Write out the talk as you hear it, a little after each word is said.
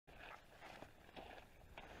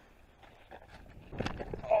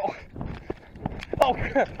Oh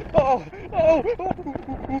crap! Oh! Oh! Oh!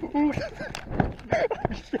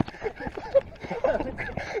 Oh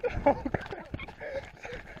crap!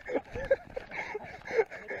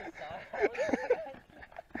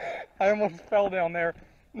 I almost fell down there.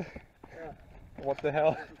 What the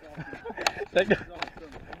hell?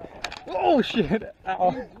 Oh shit!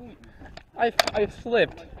 Ow! I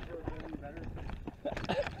slipped.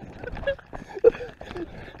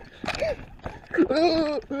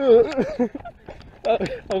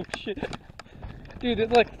 Oh shit. Dude,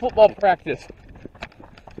 it's like football practice.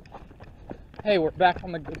 Hey, we're back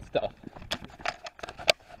on the good stuff.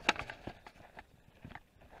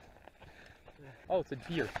 Oh, it's a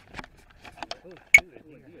deer. Oh, dude, a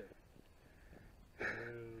deer.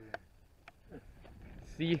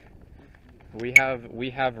 See, we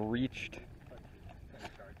have reached.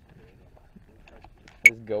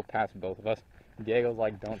 Let's go past both of us. Diego's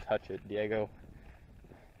like, don't touch it, Diego.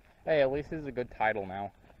 Hey, at least this is a good title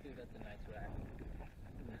now. Dude, that's a nice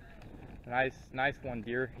rack. Nice one,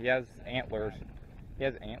 deer. He has antlers. He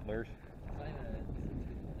has antlers. It's not even it's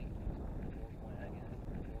a 2-point,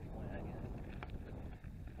 4-point, I guess.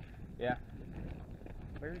 Yeah.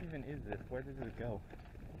 Where even is this? Where does it go?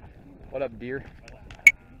 What up, deer?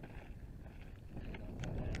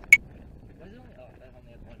 Why is it only, oh, that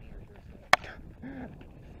only has one ear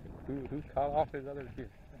first. Who caught off his other deer?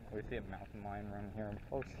 We see a mountain lion running here.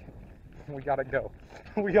 Oh shit. We gotta go.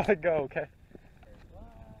 We gotta go, okay?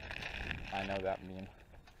 I know that meme.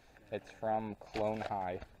 It's from Clone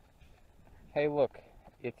High. Hey look,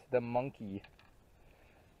 it's the monkey.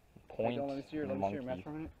 Point Let me see your monkey. mask for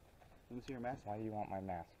a minute. Let me see your mask. Why do you want my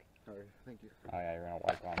mask? Sorry, thank you. Oh yeah, you're gonna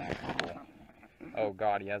wipe on that. Cool. Oh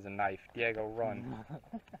god, he has a knife. Diego, run.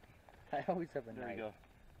 I always have a There knife. you go.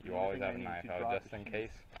 You always have a knife, just in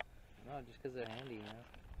case. No, just because they're handy, you know?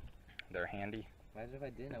 They're handy. Imagine if I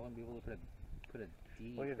didn't, I wouldn't be able to put a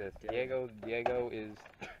D. Look at this. Diego is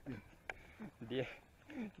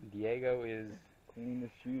Diego is Clean the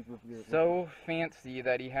shoes with your. so fancy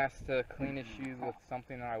that he has to clean his shoes with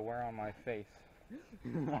something that I wear on my face.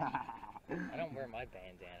 I don't wear my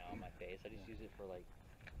bandana on my face. I just use it for like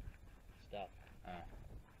stuff. Yeah.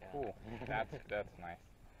 Cool. That's nice.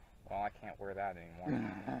 Well, I can't wear that anymore.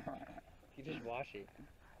 You just wash it.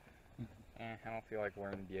 I don't feel like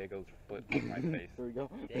wearing Diego's foot on my face. There we go.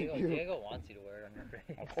 Diego wants you to wear it on your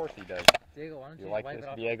face. Of course he does. Diego, why don't You you like wipe this, it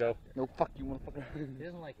off? Diego? No, fuck you, motherfucker. He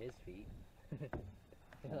doesn't like his feet. He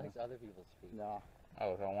likes other people's feet. Nah.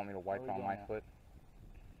 Oh, so I want me to wipe Where on we my going foot?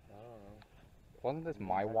 I don't know. Wasn't this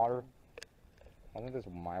my water? Wasn't this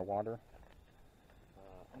my water?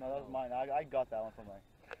 No, that was mine. I got that one from my.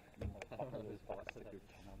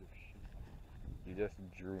 You just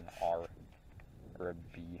drew an R or a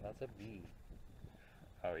B. That's a B.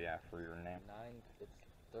 Oh yeah, for your name. 9. It's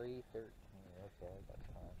 313. Okay, that's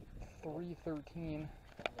fine. 313.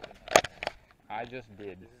 I just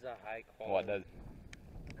did. This is a high quality. What does?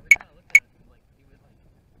 Every time I looked at it, like he was like.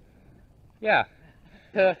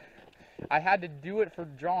 Yeah. I had to do it for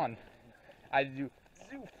John. I had to do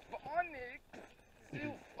Zoophonics.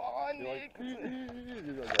 Zoophonics. Why do you have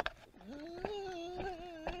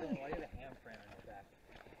a handprint on your back?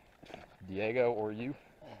 Diego or you?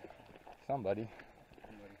 Somebody.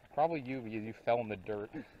 Probably you because you fell in the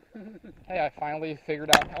dirt. Hey, I finally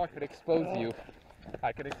figured out how I could expose you.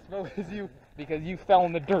 I could expose you because you fell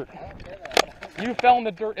in the dirt. You fell in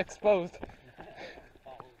the dirt exposed.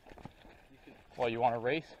 Well, you want to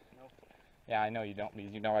race? No. Yeah, I know you don't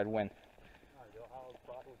because you know I'd win.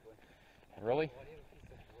 Really?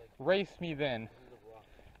 Race me then.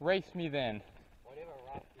 Race me then.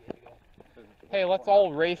 Hey, let's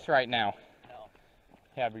all race right now. No.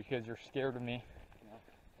 Yeah, because you're scared of me.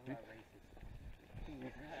 I'm not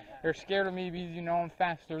racist. You're scared of me because you know I'm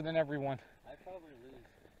faster than everyone. I'd probably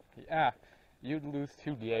lose. Yeah, you'd lose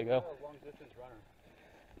too, Diego. a long distance runner.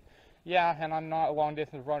 Yeah, and I'm not a long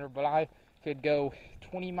distance runner, but I could go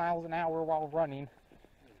 20 miles an hour while running.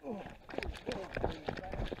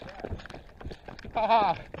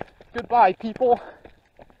 Haha. Goodbye, people.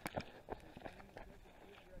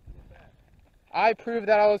 I proved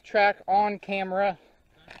that I was track on camera.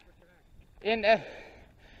 In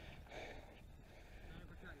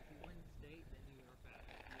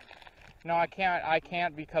No, I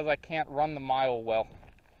can't because I can't run the mile well.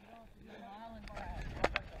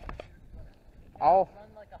 I'll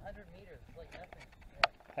Run like 100 meters, like nothing.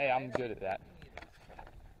 Hey, I'm good at that.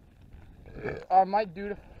 I might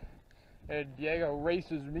do Diego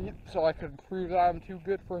races me so I can prove that I'm too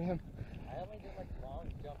good for him. I only did like long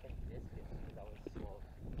jump and discus because I was slow.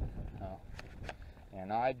 Oh.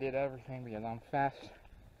 And I did everything because I'm fast.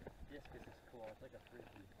 Discus is cool. It's like a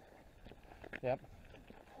frisbee. Yep.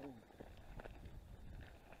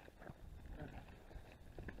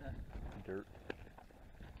 Dirt.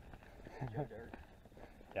 Your dirt.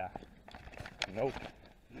 Yeah. Nope.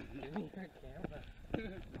 Give me your camera.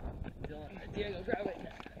 Dylan, Diego, grab it.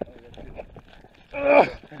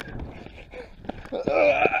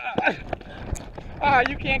 Ah,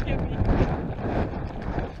 you can't get me.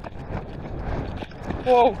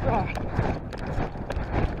 Whoa, God.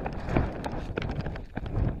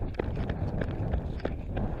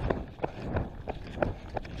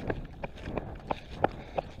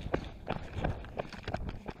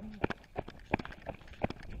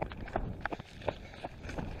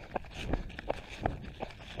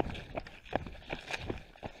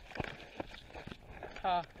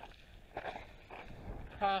 Ha.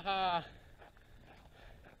 Ha ha.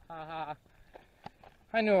 Ha ha.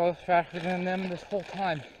 I knew I was faster than them this whole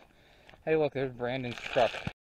time. Hey, look, there's Brandon's truck.